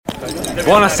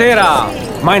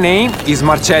Buonasera! My name is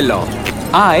Marcello.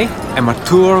 I am a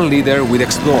tour leader with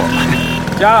Explore.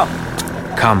 Ciao!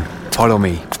 Come, follow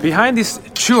me. Behind this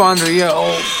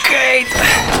 200-year-old gate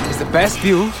is the best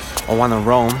view of one of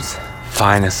Rome's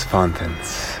finest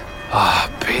fountains.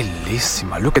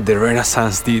 Bellissima. Look at the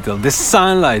Renaissance detail, the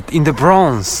sunlight in the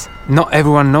bronze. Not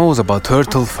everyone knows about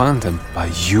Turtle Fountain,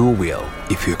 but you will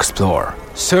if you explore.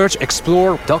 Search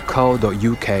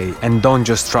explore.co.uk and don't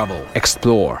just travel,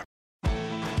 explore.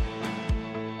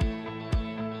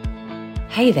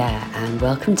 Hey there, and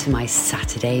welcome to my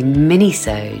Saturday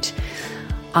Minisode.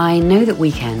 I know that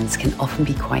weekends can often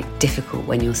be quite difficult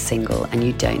when you're single and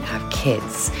you don't have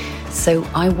kids, so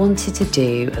I wanted to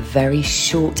do a very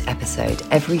short episode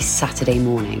every Saturday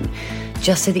morning,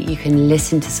 just so that you can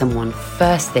listen to someone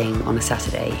first thing on a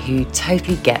Saturday who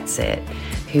totally gets it,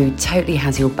 who totally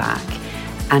has your back,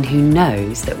 and who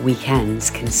knows that weekends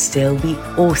can still be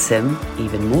awesome,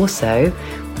 even more so,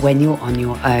 when you're on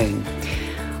your own.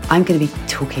 I'm going to be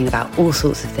talking about all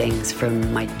sorts of things,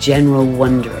 from my general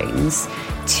wonderings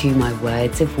to my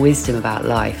words of wisdom about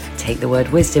life. Take the word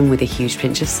wisdom with a huge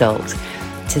pinch of salt.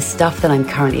 To stuff that I'm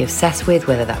currently obsessed with,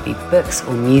 whether that be books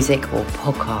or music or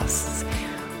podcasts.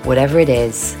 Whatever it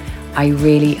is, I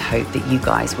really hope that you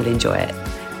guys will enjoy it.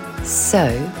 So,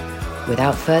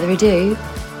 without further ado,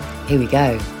 here we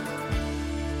go.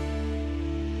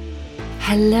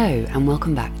 Hello and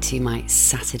welcome back to my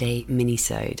Saturday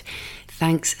Minisode.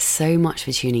 Thanks so much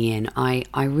for tuning in. I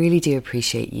really do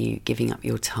appreciate you giving up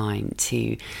your time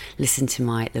to listen to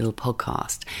my little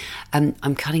podcast.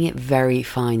 I'm cutting it very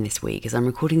fine this week as I'm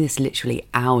recording this literally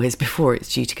hours before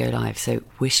it's due to go live, so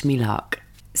wish me luck.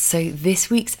 So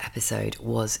this week's episode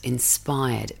was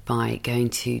inspired by going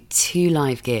to 2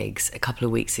 live gigs a couple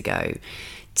of weeks ago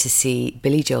to see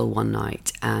Billy Joel one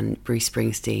night and Bruce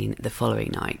Springsteen the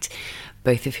following night,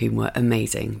 both of whom were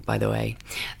amazing, by the way.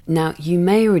 Now, you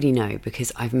may already know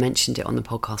because I've mentioned it on the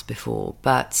podcast before,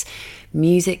 but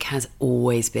music has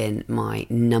always been my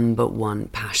number one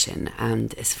passion,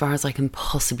 and as far as I can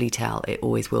possibly tell, it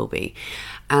always will be.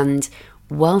 And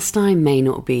whilst I may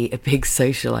not be a big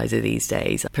socialiser these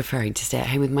days, preferring to stay at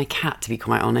home with my cat, to be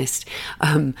quite honest,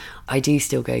 I do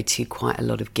still go to quite a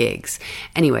lot of gigs.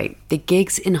 Anyway, the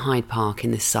gigs in Hyde Park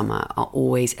in the summer are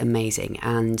always amazing,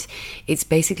 and it's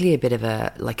basically a bit of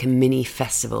a mini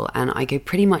festival, and I go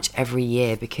pretty much every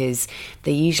year because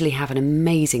they usually have an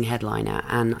amazing headliner,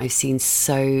 and I've seen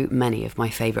so many of my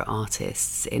favourite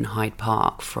artists in Hyde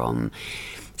Park, from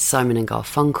Simon and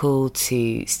Garfunkel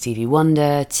to Stevie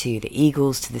Wonder to the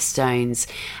Eagles to the Stones,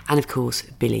 and of course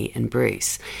Billy and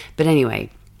Bruce. But anyway,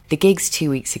 the gigs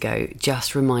 2 weeks ago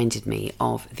just reminded me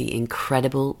of the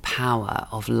incredible power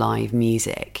of live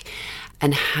music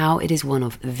and how it is one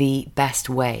of the best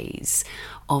ways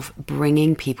of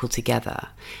bringing people together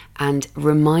and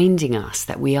reminding us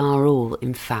that we are all,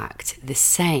 in fact, the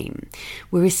same.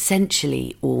 We're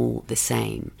essentially all the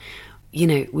same. You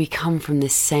know, we come from the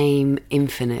same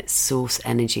infinite source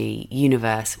energy,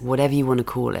 universe, whatever you want to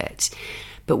call it,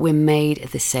 but we're made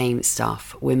of the same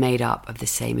stuff. We're made up of the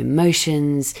same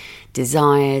emotions,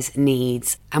 desires,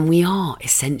 needs, and we are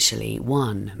essentially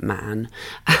one, man.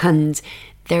 And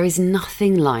there is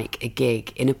nothing like a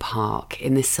gig in a park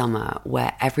in the summer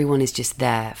where everyone is just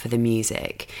there for the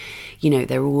music. You know,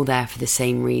 they're all there for the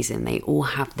same reason. They all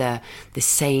have the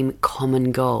same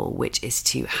common goal, which is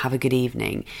to have a good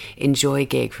evening, enjoy a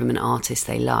gig from an artist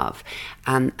they love.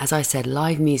 And as I said,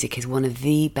 live music is one of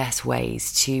the best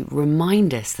ways to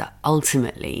remind us that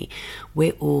ultimately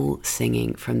we're all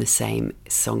singing from the same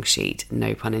song sheet,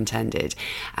 no pun intended.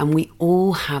 And we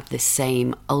all have the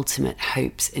same ultimate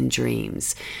hopes and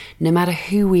dreams, no matter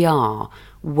who we are,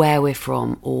 where we're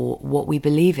from, or what we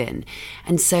believe in.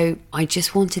 And so I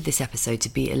just wanted this episode to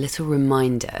be a little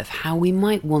reminder of how we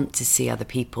might want to see other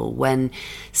people when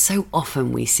so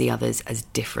often we see others as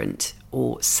different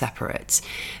or separate.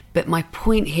 But my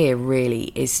point here really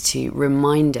is to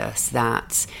remind us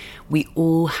that we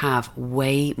all have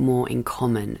way more in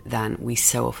common than we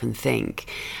so often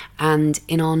think. And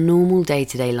in our normal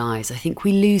day-to-day lives, I think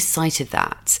we lose sight of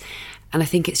that. And I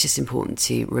think it's just important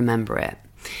to remember it.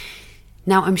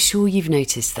 Now, I'm sure you've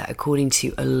noticed that according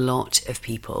to a lot of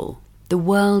people, the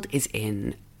world is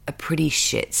in a pretty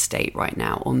shit state right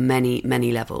now on many,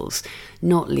 many levels,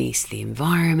 not least the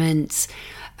environment.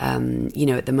 At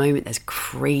the moment, there's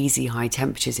crazy high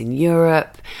temperatures in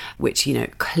Europe, which,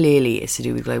 clearly is to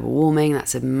do with global warming.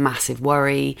 That's a massive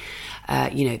worry.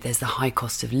 There's the high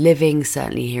cost of living,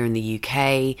 certainly here in the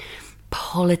UK.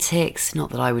 Politics, not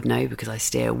that I would know because I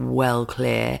steer well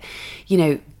clear,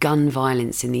 gun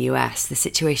violence in the US, the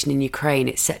situation in Ukraine,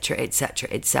 etc., etc.,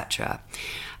 etc.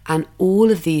 And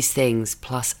all of these things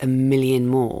plus a million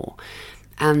more.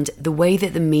 And the way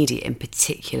that the media in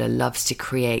particular loves to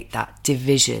create that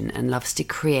division and loves to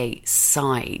create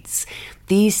sides,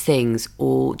 these things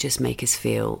all just make us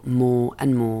feel more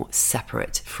and more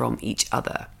separate from each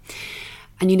other.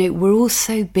 And you know, we're all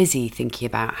so busy thinking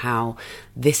about how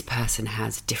this person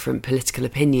has different political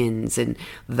opinions and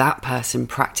that person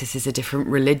practices a different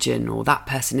religion, or that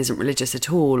person isn't religious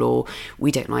at all, or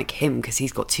we don't like him because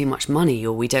he's got too much money,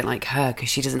 or we don't like her because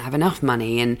she doesn't have enough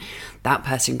money, and that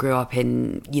person grew up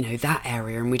in, you know, that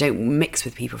area, and we don't mix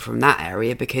with people from that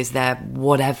area because they're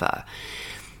whatever.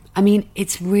 I mean,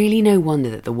 it's really no wonder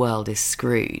that the world is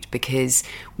screwed, because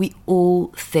we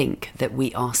all think that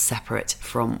we are separate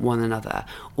from one another,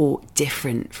 or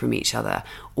different from each other,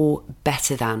 or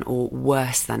better than or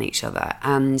worse than each other.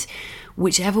 And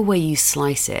whichever way you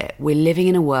slice it, we're living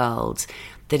in a world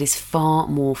that is far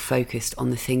more focused on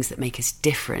the things that make us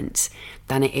different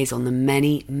than it is on the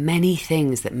many, many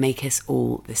things that make us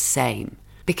all the same.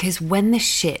 Because when the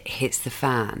shit hits the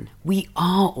fan, we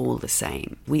are all the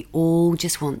same. We all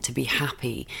just want to be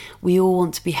happy. We all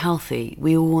want to be healthy.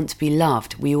 We all want to be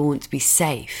loved. We all want to be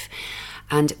safe.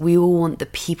 And we all want the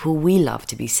people we love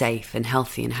to be safe and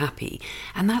healthy and happy.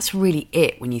 And that's really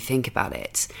it when you think about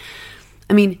it.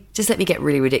 I mean, just let me get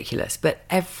really ridiculous, but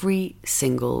every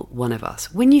single one of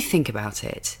us, when you think about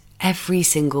it, every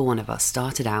single one of us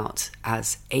started out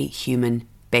as a human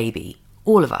baby.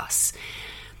 All of us.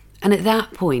 And at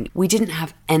that point, we didn't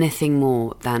have anything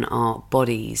more than our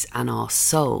bodies and our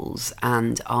souls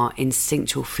and our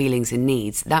instinctual feelings and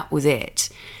needs. That was it.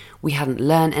 We hadn't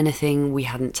learned anything. We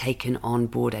hadn't taken on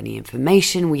board any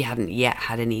information. We hadn't yet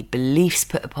had any beliefs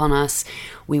put upon us.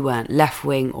 We weren't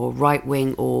left-wing or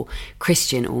right-wing or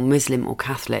Christian or Muslim or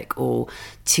Catholic or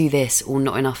to this or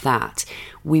not enough that.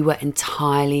 We were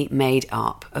entirely made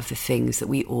up of the things that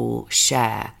we all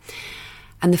share.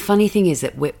 And the funny thing is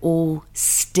that we're all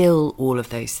still all of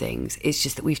those things. It's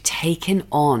just that we've taken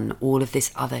on all of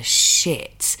this other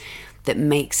shit that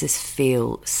makes us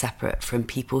feel separate from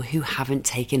people who haven't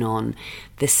taken on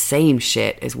the same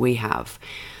shit as we have.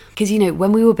 Because, you know,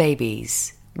 when we were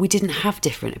babies, we didn't have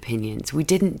different opinions. We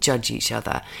didn't judge each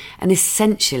other. And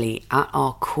essentially, at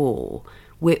our core,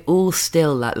 we're all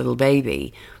still that little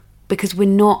baby, because we're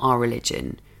not our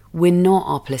religion. We're not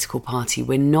our political party.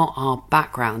 We're not our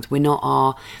background. We're not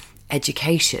our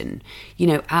education. You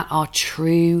know, at our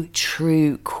true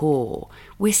core,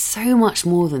 we're so much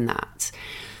more than that.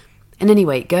 And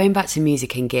anyway, going back to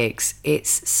music and gigs,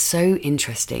 it's so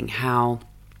interesting how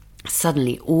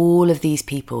suddenly all of these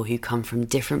people who come from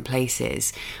different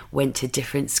places, went to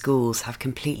different schools, have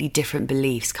completely different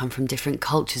beliefs, come from different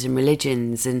cultures and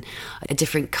religions and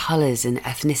different colours and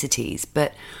ethnicities,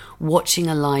 but watching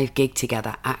a live gig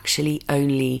together actually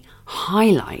only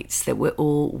highlights that we're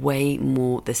all way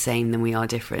more the same than we are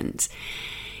different.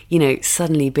 You know,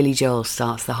 suddenly Billy Joel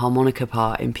starts the harmonica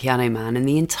part in Piano Man, and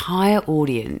the entire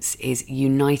audience is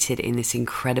united in this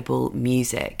incredible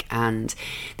music and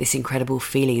this incredible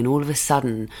feeling, and all of a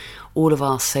sudden all of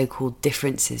our so-called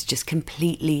differences just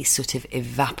completely sort of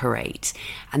evaporate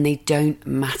and they don't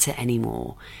matter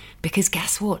anymore. Because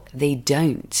guess what? They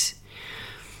don't.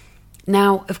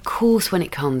 Now, of course, when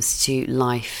it comes to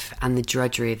life and the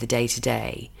drudgery of the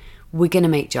day-to-day, we're going to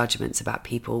make judgments about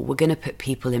people. We're going to put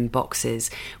people in boxes.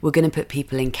 We're going to put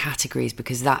people in categories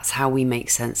because that's how we make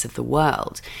sense of the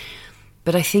world.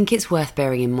 But I think it's worth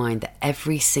bearing in mind that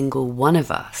every single one of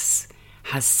us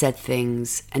has said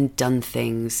things and done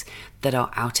things that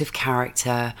are out of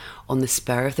character, on the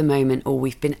spur of the moment, or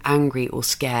we've been angry or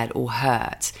scared or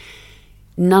hurt.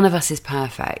 None of us is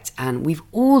perfect, and we've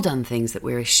all done things that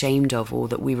we're ashamed of or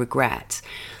that we regret.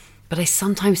 But I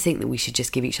sometimes think that we should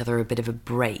just give each other a bit of a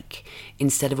break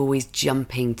instead of always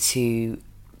jumping to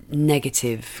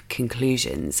negative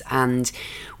conclusions. And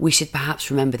we should perhaps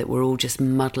remember that we're all just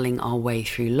muddling our way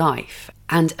through life.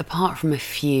 And apart from a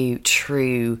few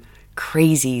true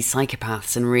crazy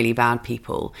psychopaths and really bad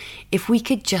people, if we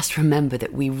could just remember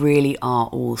that we really are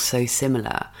all so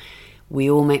similar. We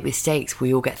all make mistakes,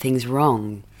 we all get things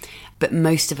wrong. But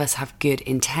most of us have good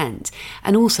intent.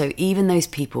 And also, even those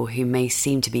people who may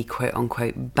seem to be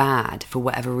quote-unquote bad for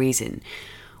whatever reason,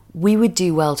 we would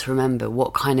do well to remember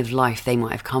what kind of life they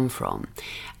might have come from,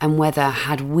 and whether,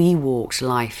 had we walked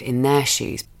life in their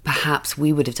shoes, perhaps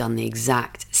we would have done the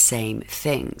exact same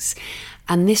things.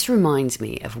 And this reminds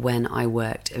me of when I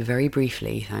worked very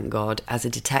briefly, thank God, as a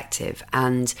detective.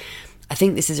 And I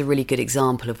think this is a really good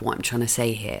example of what I'm trying to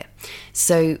say here.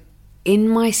 So In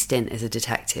my stint as a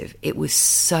detective, it was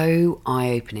so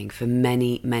eye-opening for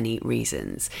many, many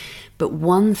reasons. But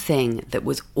one thing that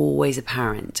was always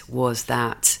apparent was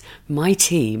that my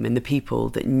team and the people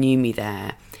that knew me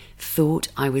there thought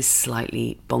I was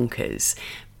slightly bonkers.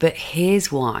 But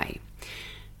here's why.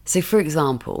 So, for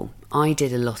example, I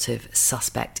did a lot of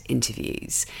suspect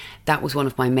interviews. That was one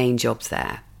of my main jobs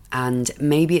there. And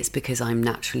maybe it's because I'm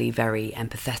naturally very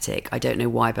empathetic. I don't know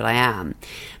why, but I am.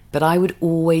 But I would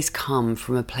always come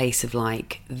from a place of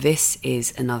like, this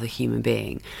is another human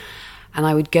being. And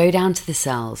I would go down to the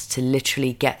cells to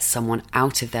literally get someone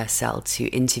out of their cell to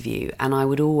interview. And I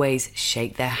would always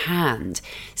shake their hand,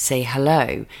 say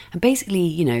hello, and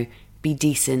basically, be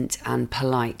decent and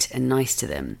polite and nice to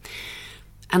them.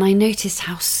 And I noticed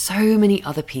how so many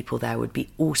other people there would be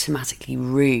automatically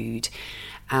rude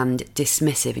and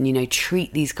dismissive and,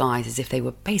 treat these guys as if they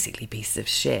were basically pieces of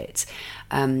shit.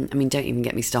 Don't even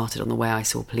get me started on the way I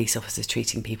saw police officers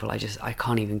treating people. I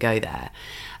can't even go there.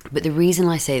 But the reason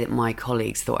I say that my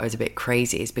colleagues thought I was a bit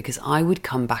crazy is because I would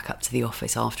come back up to the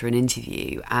office after an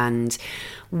interview, and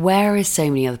whereas so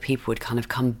many other people would kind of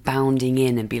come bounding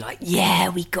in and be like, yeah,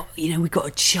 we got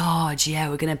a charge, yeah,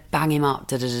 we're going to bang him up,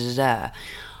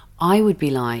 I would be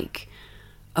like,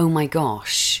 oh my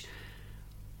gosh,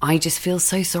 I just feel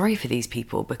so sorry for these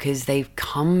people because they've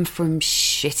come from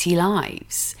shitty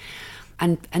lives.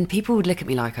 And people would look at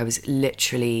me like I was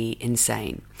literally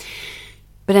insane.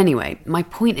 But anyway, my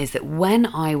point is that when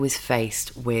I was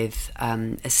faced with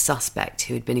a suspect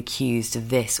who had been accused of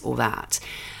this or that,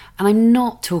 and I'm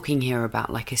not talking here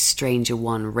about like a stranger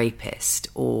one rapist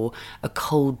or a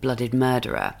cold-blooded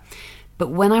murderer, but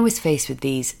when I was faced with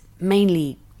these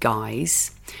mainly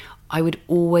guys, I would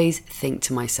always think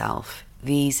to myself,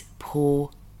 these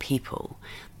poor people,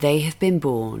 they have been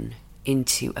born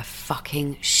into a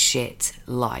fucking shit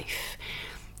life.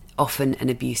 Often an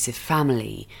abusive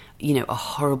family, a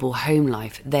horrible home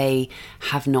life. They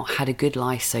have not had a good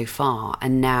life so far,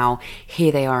 and now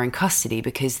here they are in custody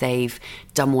because they've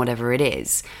done whatever it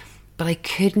is. But I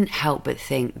couldn't help but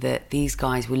think that these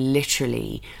guys were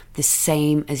literally the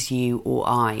same as you or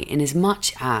I, in as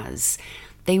much as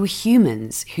they were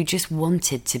humans who just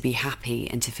wanted to be happy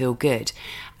and to feel good.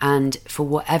 And for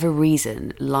whatever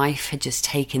reason, life had just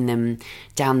taken them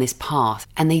down this path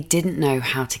and they didn't know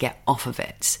how to get off of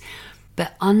it.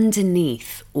 But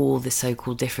underneath all the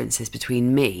so-called differences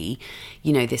between me,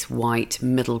 this white,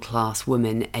 middle-class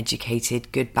woman,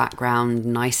 educated, good background,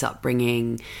 nice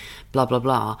upbringing, blah, blah,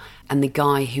 blah, and the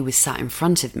guy who was sat in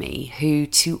front of me, who,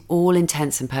 to all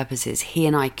intents and purposes, he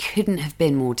and I couldn't have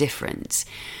been more different.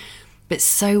 But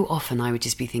so often I would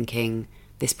just be thinking,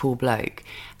 this poor bloke.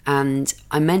 And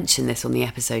I mentioned this on the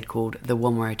episode called The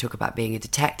One Where I talk about being a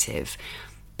detective.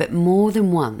 But more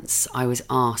than once I was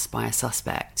asked by a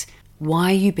suspect,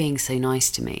 why are you being so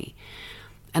nice to me?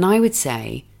 And I would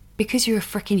say, because you're a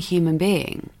freaking human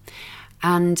being.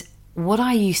 And what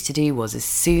I used to do was, as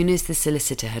soon as the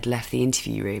solicitor had left the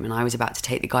interview room and I was about to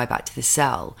take the guy back to the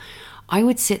cell, I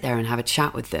would sit there and have a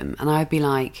chat with them. And I would be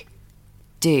like,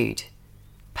 dude,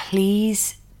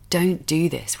 please don't do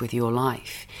this with your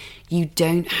life. You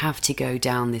don't have to go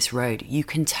down this road. You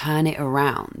can turn it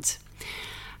around.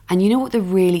 And you know what the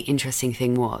really interesting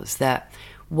thing was? That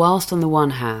whilst on the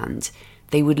one hand,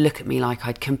 they would look at me like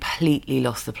I'd completely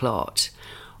lost the plot,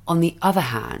 on the other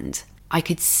hand, I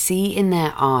could see in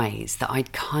their eyes that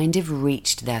I'd kind of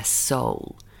reached their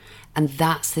soul. And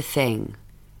that's the thing.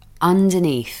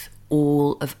 Underneath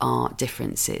all of our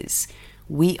differences,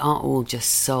 we are all just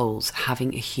souls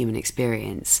having a human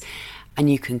experience.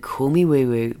 And you can call me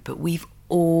woo-woo, but we've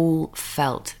all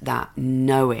felt that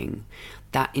knowing,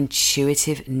 that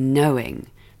intuitive knowing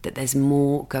that there's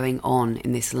more going on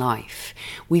in this life.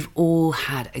 We've all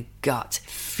had a gut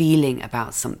feeling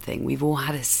about something. We've all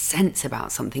had a sense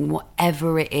about something,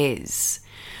 whatever it is.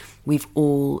 We've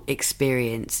all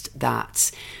experienced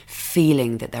that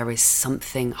feeling that there is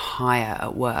something higher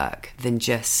at work than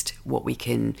just what we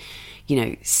can,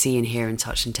 see and hear and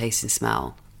touch and taste and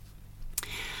smell.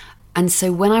 And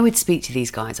so when I would speak to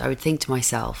these guys, I would think to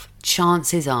myself,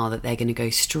 chances are that they're going to go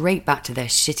straight back to their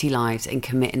shitty lives and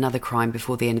commit another crime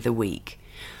before the end of the week.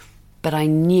 But I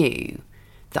knew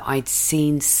that I'd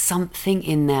seen something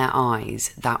in their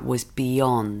eyes that was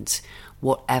beyond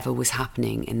whatever was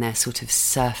happening in their sort of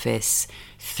surface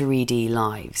 3D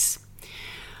lives.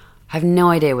 I have no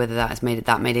idea whether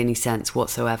that made any sense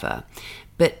whatsoever.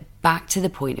 But back to the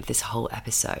point of this whole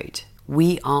episode.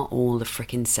 We are all the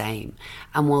frickin' same.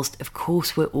 And whilst, of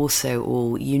course, we're also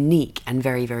all unique and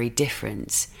very, very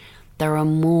different, there are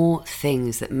more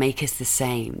things that make us the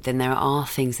same than there are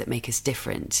things that make us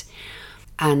different.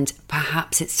 And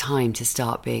perhaps it's time to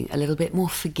start being a little bit more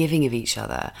forgiving of each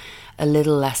other, a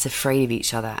little less afraid of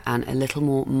each other, and a little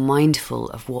more mindful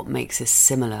of what makes us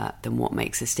similar than what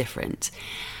makes us different.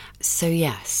 So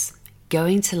yes,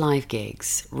 going to live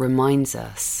gigs reminds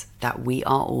us that we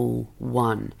are all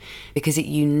one, because it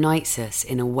unites us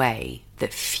in a way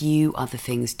that few other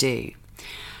things do.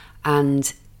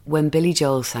 And when Billy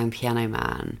Joel sang Piano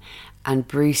Man, and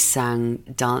Bruce sang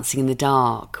Dancing in the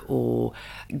Dark or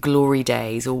Glory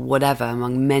Days or whatever,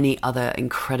 among many other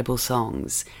incredible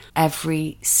songs,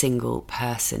 every single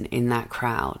person in that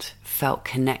crowd felt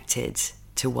connected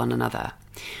to one another.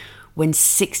 When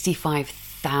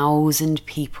 65,000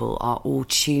 people are all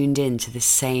tuned in to the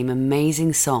same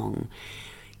amazing song,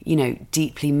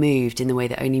 deeply moved in the way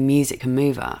that only music can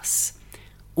move us,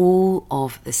 all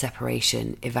of the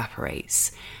separation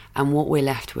evaporates, and what we're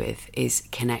left with is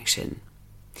connection.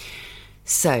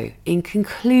 So, in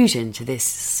conclusion to this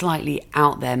slightly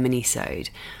out there minisode,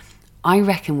 I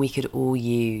reckon we could all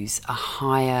use a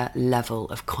higher level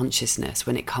of consciousness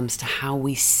when it comes to how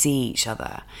we see each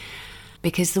other,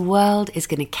 because the world is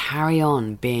going to carry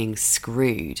on being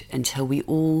screwed until we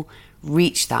all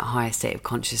reach that higher state of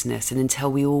consciousness, and until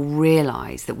we all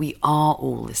realise that we are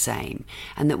all the same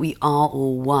and that we are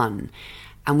all one,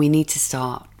 and we need to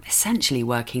start essentially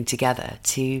working together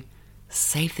to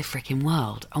save the frickin'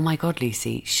 world. Oh my God,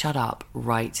 Lucy, shut up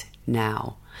right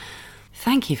now.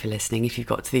 Thank you for listening if you've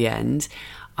got to the end.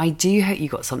 I do hope you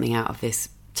got something out of this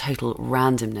total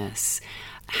randomness.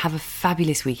 Have a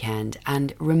fabulous weekend,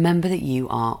 and remember that you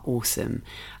are awesome.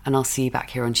 And I'll see you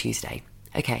back here on Tuesday.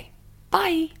 Okay,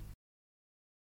 bye.